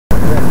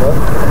but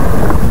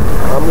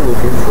I'm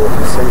looking for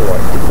sand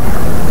whiting.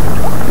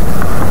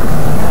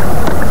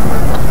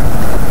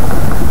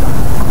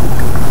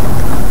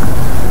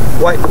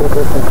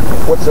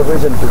 What's the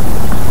reason to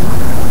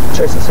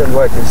chase the sand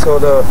whiting? So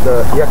the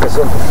Yak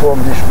Hunters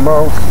FOM this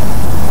month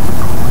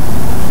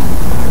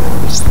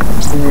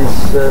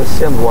is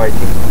sand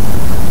whiting.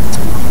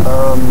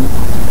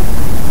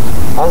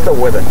 As the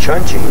weather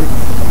changing,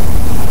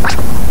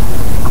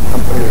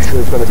 I'm pretty sure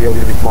it's going to be a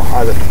little bit more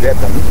harder to get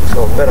them,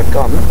 so better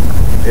come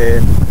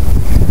and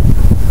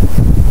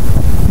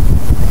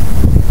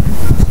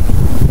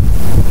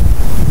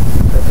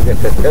try to get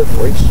that belt,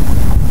 please.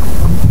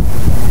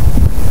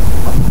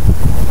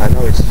 I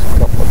know it's a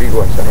couple of big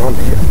ones around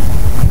here.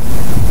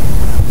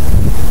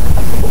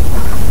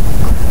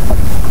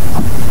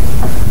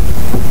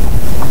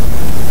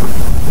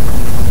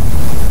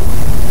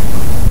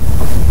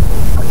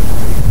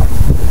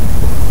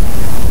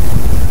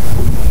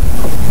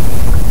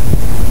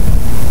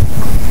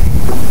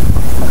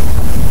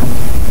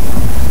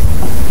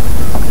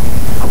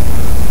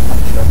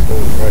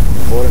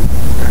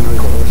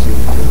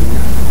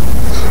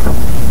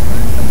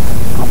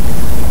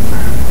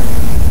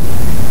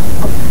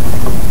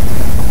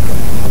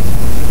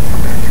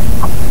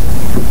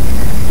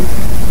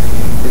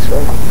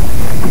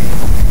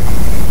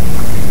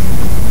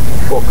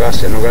 I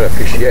don't got a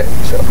fish yet,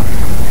 so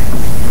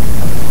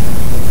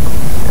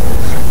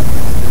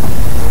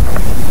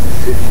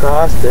fish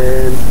cast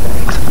and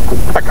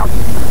back up.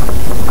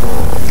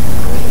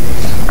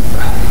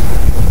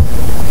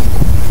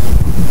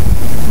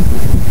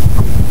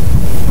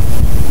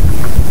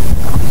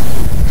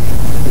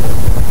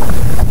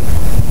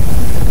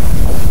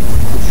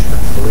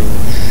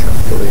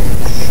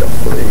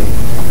 Shuffling.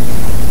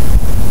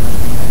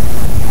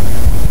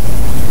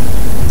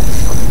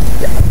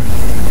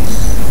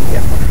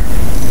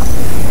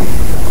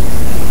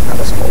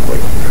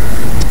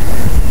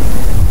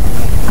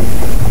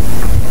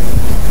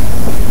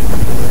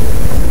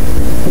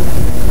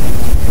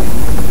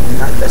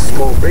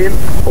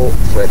 Or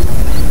flat.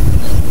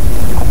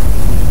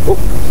 Oh,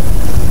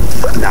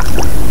 nah.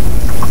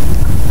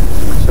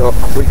 So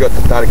we got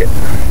the target.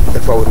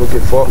 That's what we're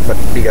looking for, but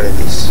bigger than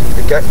this.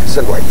 Okay,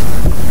 sand white.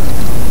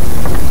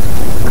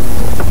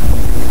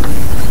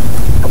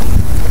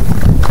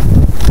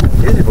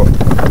 Easy boy.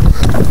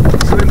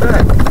 Swim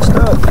back.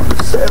 Stop.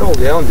 Settle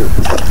down, dude.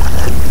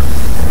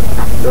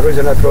 The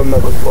reason I throw him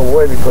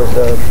away because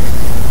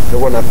the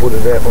one I put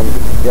it there on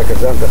Yak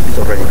Hunters is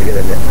already bigger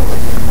than that.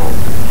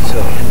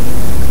 So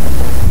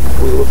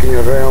we're looking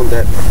around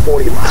that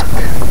 40 mark.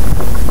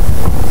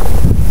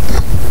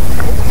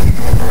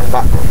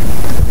 But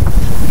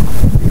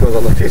because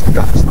on the fifth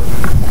cast,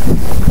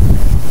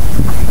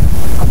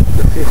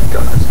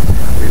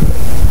 we were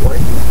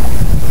white.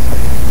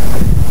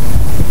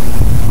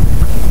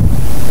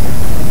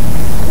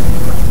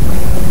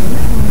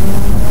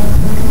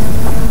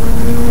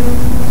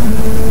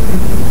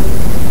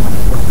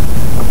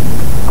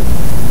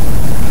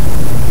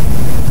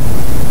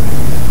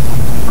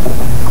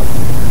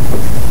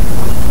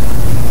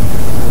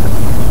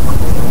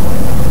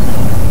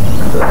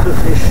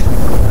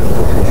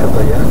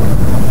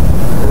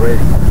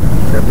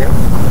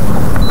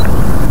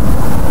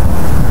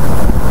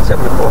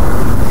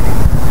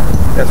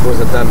 That was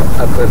the time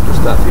I planned to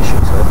start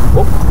fishing, so,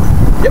 oh,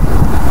 yep,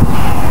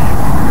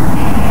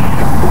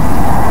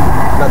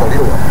 another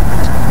little one,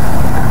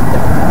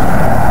 yep.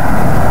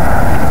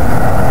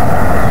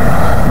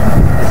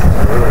 This is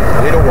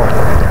a little one,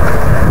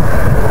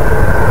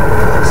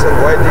 it's a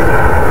whiting,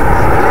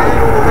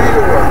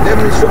 little one, then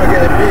it's going to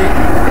get big,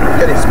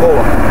 getting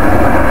smaller,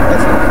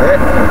 that's not fair.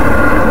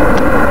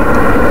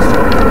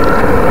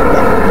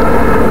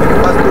 When you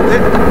pass through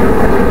there,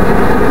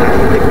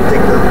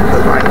 take the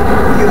line.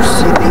 You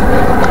see me.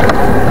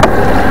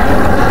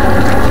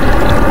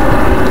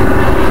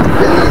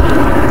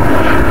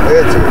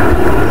 That's it.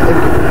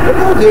 Come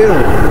on down.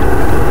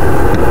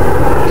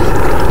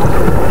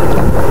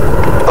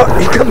 Oh,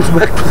 he comes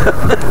back.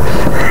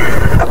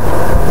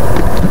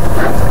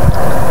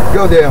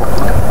 Go down.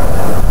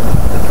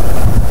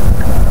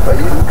 But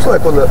he looks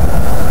like on the...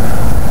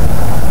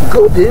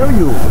 Go down,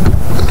 you.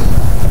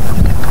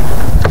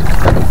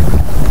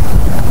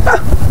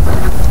 Ah.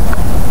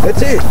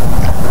 That's it.